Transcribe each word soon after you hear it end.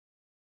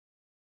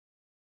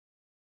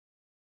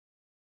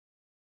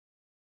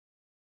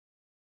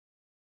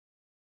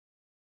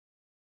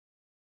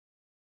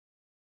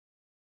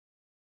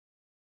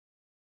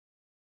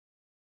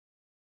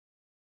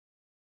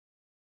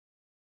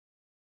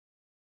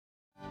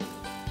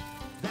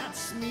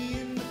That's me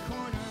in the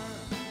corner.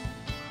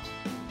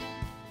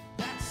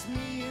 That's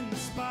me in the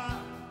spotlight,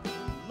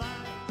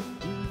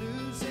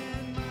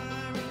 losing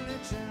my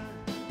religion,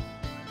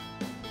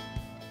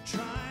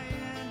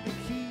 trying to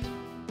keep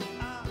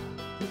up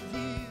with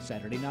you.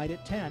 Saturday night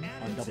at 10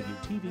 on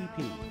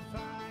WTVP.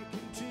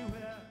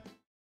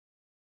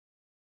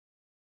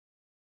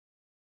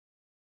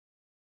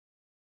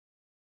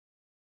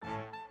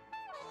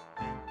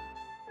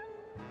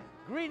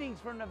 Greetings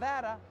from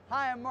Nevada.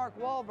 Hi, I'm Mark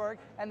Wahlberg,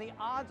 and the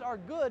odds are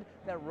good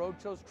that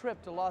Roadshow's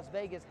trip to Las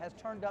Vegas has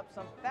turned up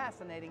some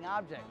fascinating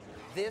objects.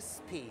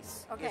 This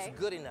piece is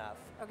good enough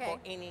for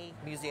any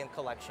museum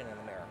collection in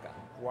America.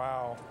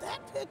 Wow.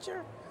 That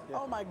picture? Yeah.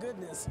 Oh my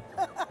goodness.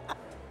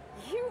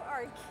 You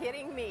are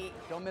kidding me.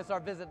 Don't miss our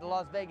visit to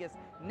Las Vegas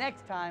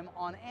next time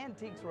on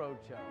Antiques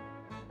Roadshow.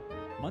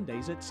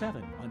 Mondays at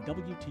 7 on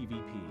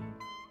WTVP.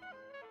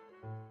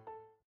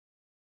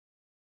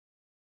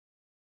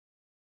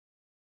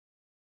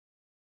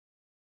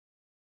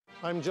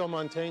 I'm Joe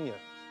Mantegna.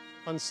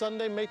 On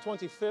Sunday, May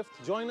 25th,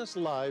 join us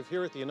live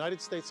here at the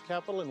United States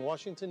Capitol in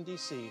Washington,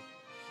 D.C.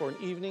 for an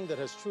evening that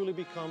has truly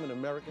become an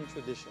American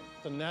tradition,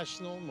 the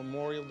National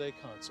Memorial Day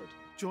Concert.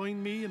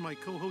 Join me and my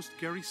co-host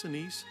Gary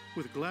Sinise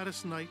with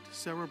Gladys Knight,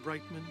 Sarah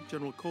Brightman,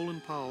 General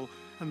Colin Powell,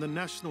 and the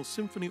National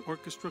Symphony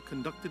Orchestra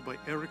conducted by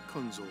Eric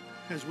Kunzel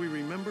as we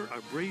remember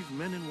our brave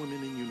men and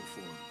women in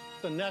uniform.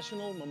 The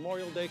National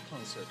Memorial Day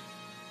Concert.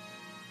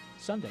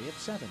 Sunday at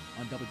 7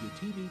 on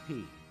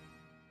WTVP.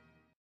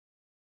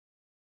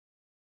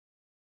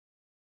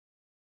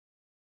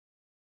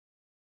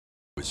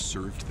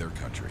 Served their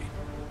country,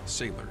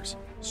 sailors,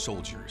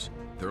 soldiers,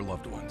 their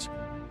loved ones,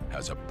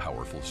 has a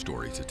powerful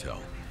story to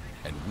tell,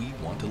 and we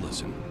want to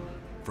listen.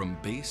 From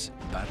base,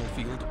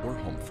 battlefield, or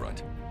home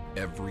front,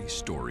 every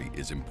story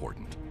is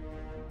important.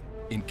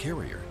 In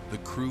Carrier, the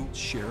crew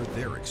share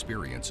their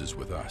experiences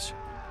with us.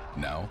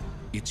 Now,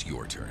 it's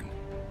your turn.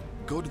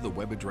 Go to the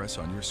web address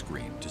on your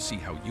screen to see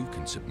how you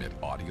can submit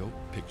audio,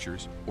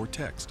 pictures, or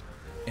text,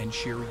 and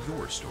share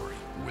your story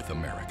with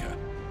America.